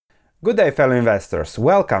Good day, fellow investors.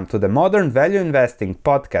 Welcome to the Modern Value Investing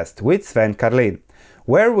podcast with Sven Carlin,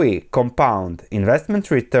 where we compound investment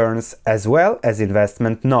returns as well as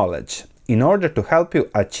investment knowledge in order to help you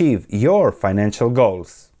achieve your financial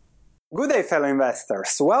goals. Good day, fellow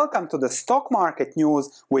investors. Welcome to the stock market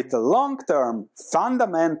news with a long-term,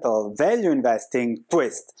 fundamental value investing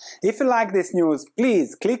twist. If you like this news,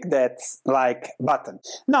 please click that like button.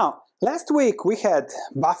 Now, last week we had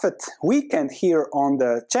Buffett Weekend here on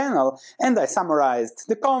the channel and I summarized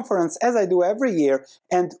the conference as I do every year,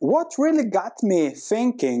 and what really got me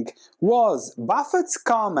thinking was Buffett's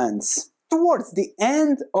comments towards the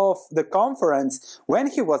end of the conference when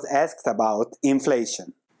he was asked about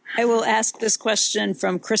inflation. I will ask this question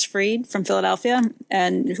from Chris Freed from Philadelphia,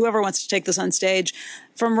 and whoever wants to take this on stage.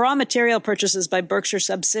 From raw material purchases by Berkshire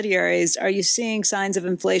subsidiaries, are you seeing signs of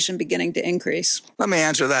inflation beginning to increase? Let me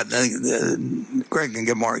answer that. Greg can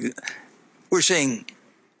give more. We're seeing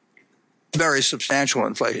very substantial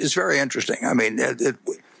inflation. It's very interesting. I mean,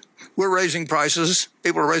 we're raising prices.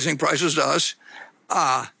 People are raising prices to us,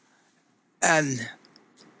 and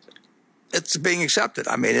it's being accepted.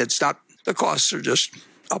 I mean, it's not, the costs are just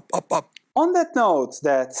up. On that note,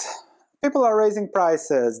 that people are raising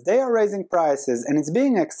prices, they are raising prices, and it's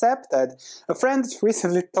being accepted, a friend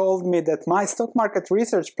recently told me that my stock market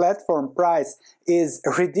research platform price is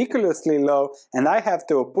ridiculously low and I have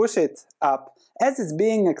to push it up as it's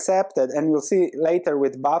being accepted. And we'll see later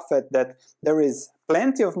with Buffett that there is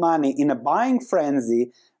plenty of money in a buying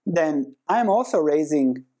frenzy. Then I'm also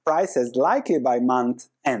raising prices likely by month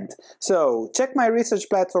end. So check my research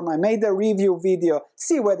platform. I made a review video,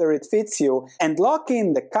 see whether it fits you, and lock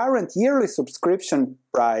in the current yearly subscription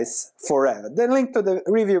price forever. The link to the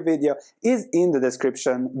review video is in the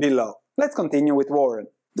description below. Let's continue with Warren.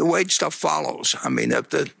 The wage stuff follows. I mean,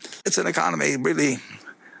 it's an economy really,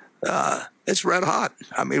 it's red hot.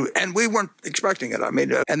 I mean, and we weren't expecting it. I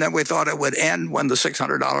mean, and then we thought it would end when the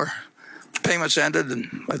 $600 payments ended,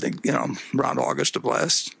 and I think, around August of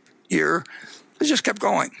last year. It just kept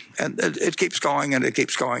going, and it keeps going, and it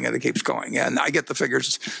keeps going, and it keeps going. And I get the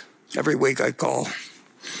figures every week. I call,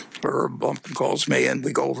 or Bumpkin calls me, and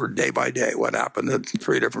we go over day by day what happened at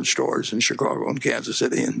 3 different stores in Chicago and Kansas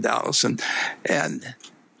City and Dallas, and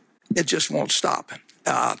it just won't stop.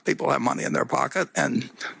 People have money in their pocket, and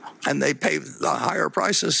they pay the higher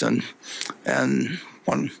prices, and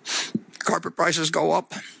when carpet prices go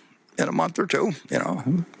up in a month or two,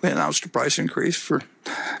 we announced a price increase for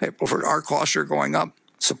April. For our costs are going up.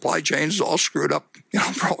 Supply chains all screwed up,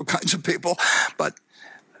 for all kinds of people. But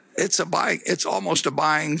it's almost a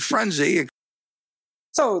buying frenzy.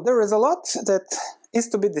 So there is a lot that is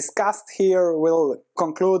to be discussed here. We'll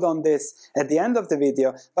conclude on this at the end of the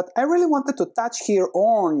video, but I really wanted to touch here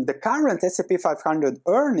on the current S&P 500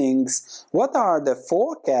 earnings. What are the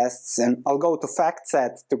forecasts? And I'll go to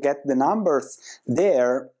FactSet to get the numbers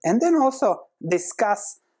there, and then also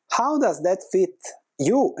discuss how does that fit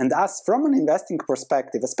you and us from an investing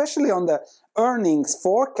perspective, especially on the earnings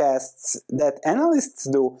forecasts that analysts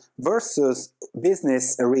do versus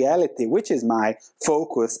business reality, which is my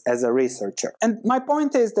focus as a researcher. And my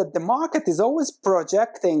point is that the market is always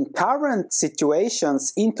projecting current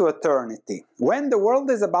situations into eternity. When the world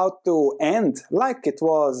is about to end, like it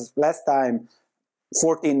was last time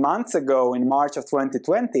 14 months ago in March of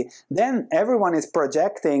 2020, then everyone is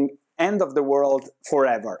projecting end of the world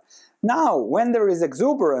forever. Now, when there is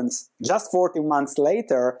exuberance, just 14 months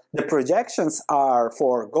later, the projections are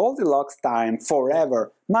for Goldilocks time,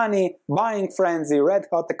 forever, money, buying frenzy, red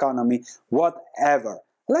hot economy, whatever.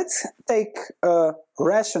 Let's take a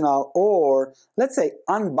rational, or let's say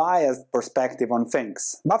unbiased perspective on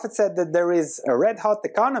things. Buffett said that there is a red hot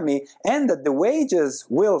economy and that the wages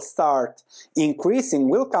will start increasing,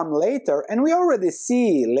 will come later, and we already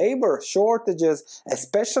see labor shortages,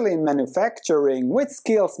 especially in manufacturing, with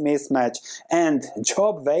skills mismatch and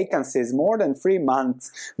job vacancies more than 3 months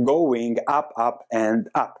going up and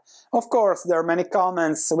up. Of course, there are many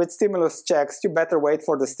comments with stimulus checks. You better wait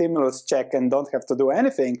for the stimulus check and don't have to do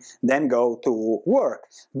anything, then go to work.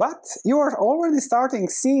 But you are already starting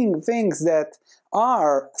seeing things that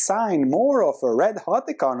are sign more of a red-hot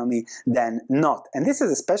economy than not. And this is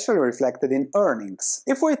especially reflected in earnings.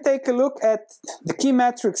 If we take a look at the key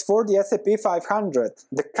metrics for the S&P 500,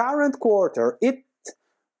 the current quarter, it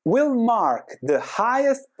will mark the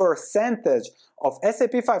highest percentage of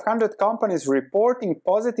S&P 500 companies reporting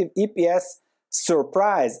positive EPS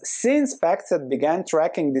surprise since FactSet began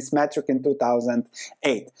tracking this metric in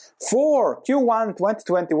 2008. For Q1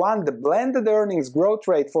 2021, the blended earnings growth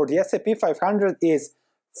rate for the S&P 500 is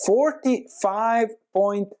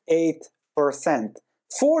 45.8%.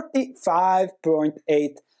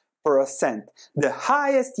 45.8%. the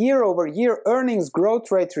highest year-over-year earnings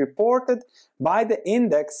growth rate reported by the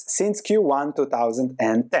index since Q1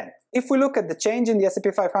 2010. If we look at the change in the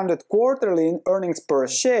S&P 500 quarterly earnings per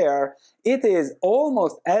share, it is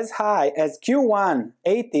almost as high as Q1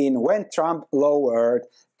 18 when Trump lowered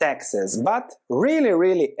taxes, but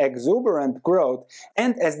really exuberant growth,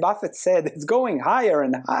 and as Buffett said, it's going higher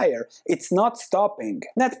and higher. It's not stopping.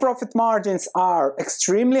 Net profit margins are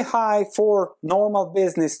extremely high for normal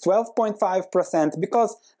business, 12.5%,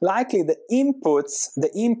 because likely the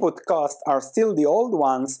input costs are still the old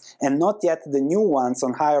ones and not yet the new ones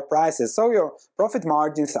on higher prices, so your profit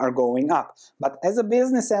margins are going up. But as a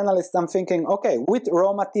business analyst, I'm thinking, okay, with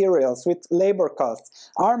raw materials, with labor costs,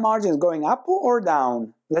 are margins going up or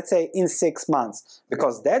down? Let's say in 6 months,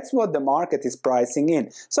 because that's what the market is pricing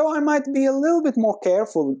in. So I might be a little bit more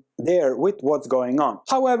careful there with what's going on.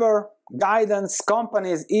 However, guidance,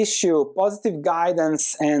 companies issue positive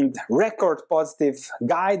guidance and record positive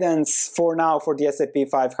guidance for now for the S&P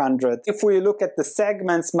 500. If we look at the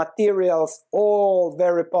segments, materials, all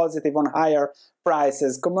very positive on higher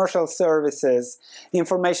prices, commercial services,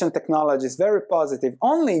 information technologies, very positive.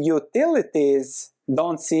 Only utilities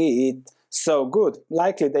don't see it so good.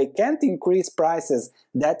 Likely they can't increase prices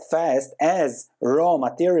that fast as raw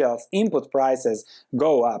materials, input prices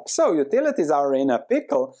go up. So utilities are in a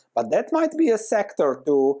pickle, but that might be a sector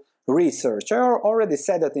to research. I already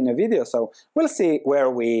said that in a video, so we'll see where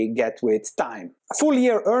we get with time. Full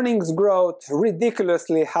year earnings growth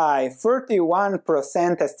ridiculously high,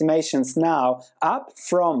 31% estimations now, up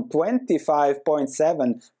from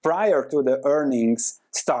 25.7 prior to the earnings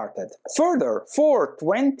started. Further, for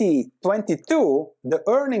 2022, the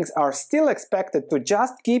earnings are still expected to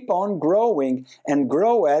just keep on growing and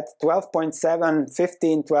grow at 12.7,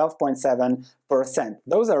 15, 12.7%.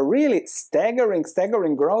 Those are really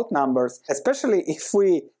staggering growth numbers, especially if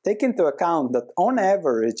we take into account that on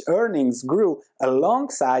average earnings grew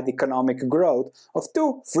alongside economic growth of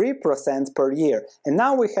 2-3% per year. And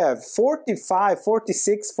now we have 45,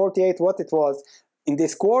 46, 48, what it was in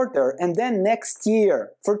this quarter, and then next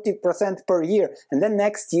year 30% per year, and then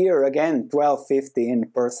next year again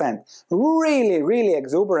 12-15%. Really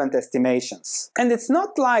exuberant estimations. And it's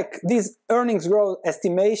not like these earnings growth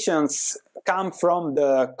estimations come from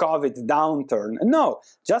the COVID downturn. No,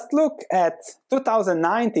 just look at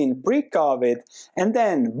 2019 pre-COVID, and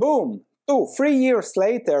then boom, 2-3 years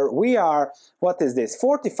later, we are,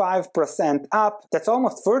 45% up. That's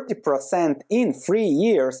almost 30% in 3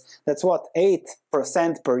 years. That's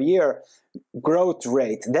 8% per year growth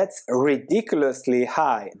rate. That's ridiculously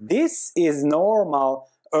high. This is normal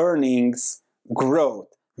earnings growth.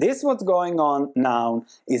 This what's going on now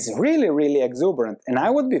is really exuberant, and I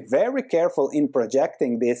would be very careful in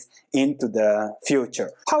projecting this into the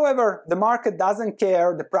future. However, the market doesn't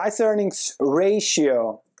care. The price-earnings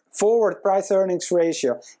ratio, forward price-earnings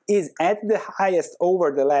ratio, is at the highest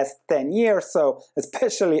over the last 10 years, so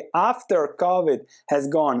especially after COVID has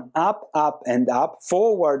gone up and up.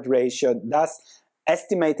 Forward ratio, thus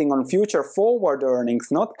estimating on future forward earnings,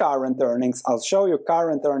 not current earnings. I'll show you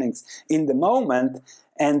current earnings in the moment.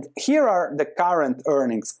 And here are the current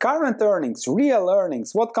earnings. Current earnings, real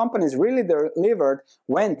earnings, what companies really delivered,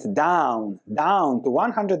 went down to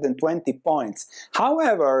 120 points.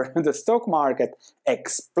 However, the stock market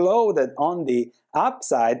exploded on the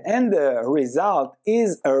upside, and the result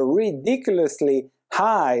is a ridiculously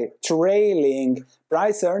high trailing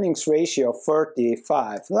price-earnings ratio of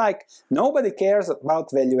 35. Like, nobody cares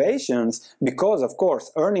about valuations because, of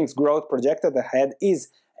course, earnings growth projected ahead is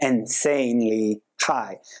insanely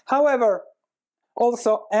high. However,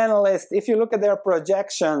 also analysts, if you look at their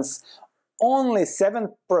projections, only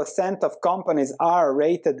 7% of companies are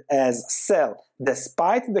rated as sell,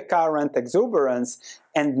 despite the current exuberance,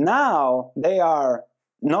 and now they are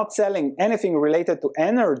not selling anything related to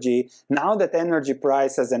energy now that energy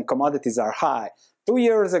prices and commodities are high. 2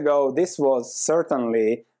 years ago, this was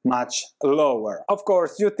certainly much lower. Of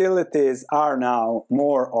course, utilities are now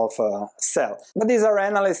more of a sell. But these are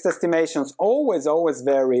analyst estimations, always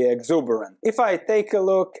very exuberant. If I take a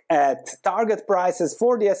look at target prices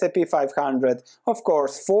for the S&P 500, of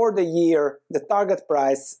course, for the year, the target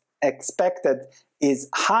price expected is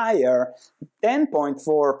higher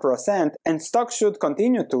 10.4%, and stocks should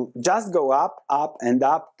continue to just go up, up, and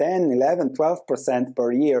up 10, 11, 12%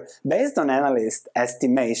 per year based on analyst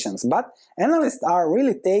estimations. But analysts are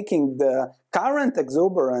really taking the current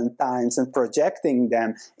exuberant times and projecting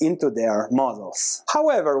them into their models.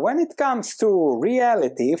 However, when it comes to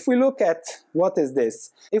reality, if we look at, what is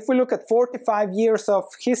this? If we look at 45 years of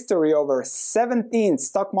history over 17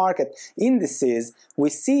 stock market indices, we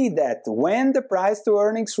see that when the price to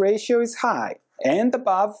earnings ratio is high and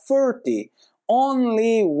above 30,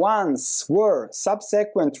 only once were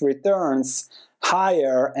subsequent returns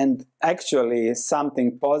higher and actually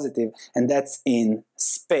something positive, and that's in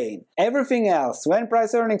Spain. Everything else, when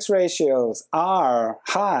price earnings ratios are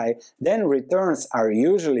high, then returns are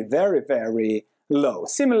usually very, very low.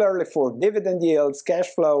 Similarly for dividend yields, cash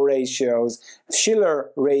flow ratios, Shiller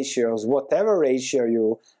ratios, whatever ratio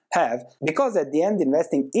you have, because at the end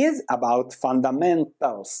investing is about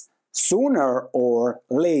fundamentals, sooner or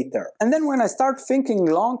later. And then when I start thinking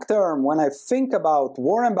long term, when I think about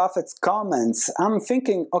Warren Buffett's comments, I'm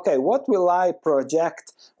thinking, okay, what will I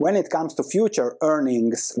project when it comes to future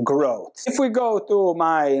earnings growth? If we go to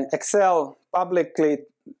my Excel publicly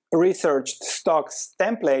researched stocks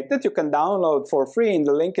template that you can download for free in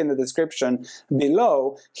the link in the description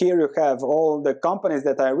below, here you have all the companies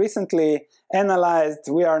that I recently analyzed.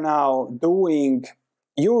 We are now doing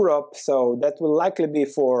Europe, so that will likely be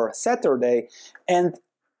for Saturday, and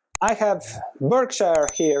I have Berkshire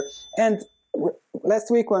here, and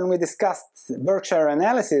last week when we discussed Berkshire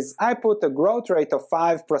analysis, I put a growth rate of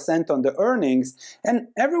 5% on the earnings, and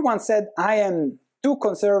everyone said I am too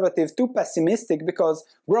conservative, too pessimistic, because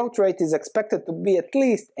growth rate is expected to be at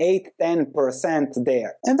least 8-10%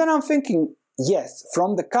 there. And then I'm thinking, yes,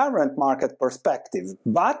 from the current market perspective,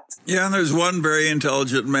 but... Yeah, and there's one very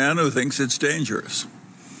intelligent man who thinks it's dangerous.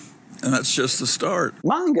 And that's just the start.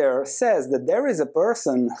 Munger says that there is a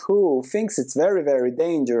person who thinks it's very, very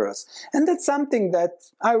dangerous. And that's something that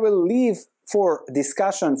I will leave for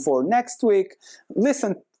discussion for next week.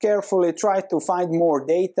 Listen carefully, try to find more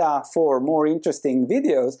data for more interesting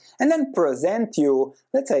videos, and then present you,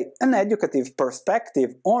 let's say, an educative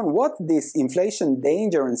perspective on what this inflation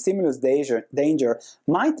danger and stimulus danger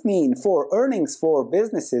might mean for earnings for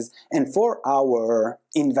businesses and for our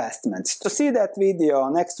investments. To see that video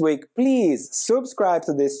next week, please subscribe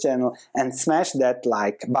to this channel and smash that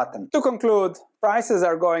like button. To conclude, prices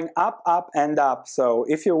are going up, up, and up. So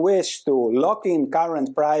if you wish to lock in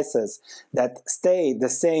current prices that stay the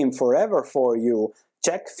same forever for you,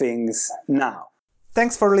 check things now.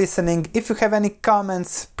 Thanks for listening. If you have any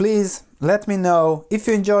comments, please let me know. If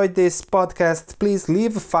you enjoyed this podcast, please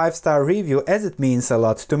leave a 5-star review, as it means a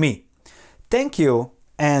lot to me. Thank you,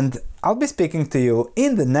 and I'll be speaking to you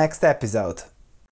in the next episode.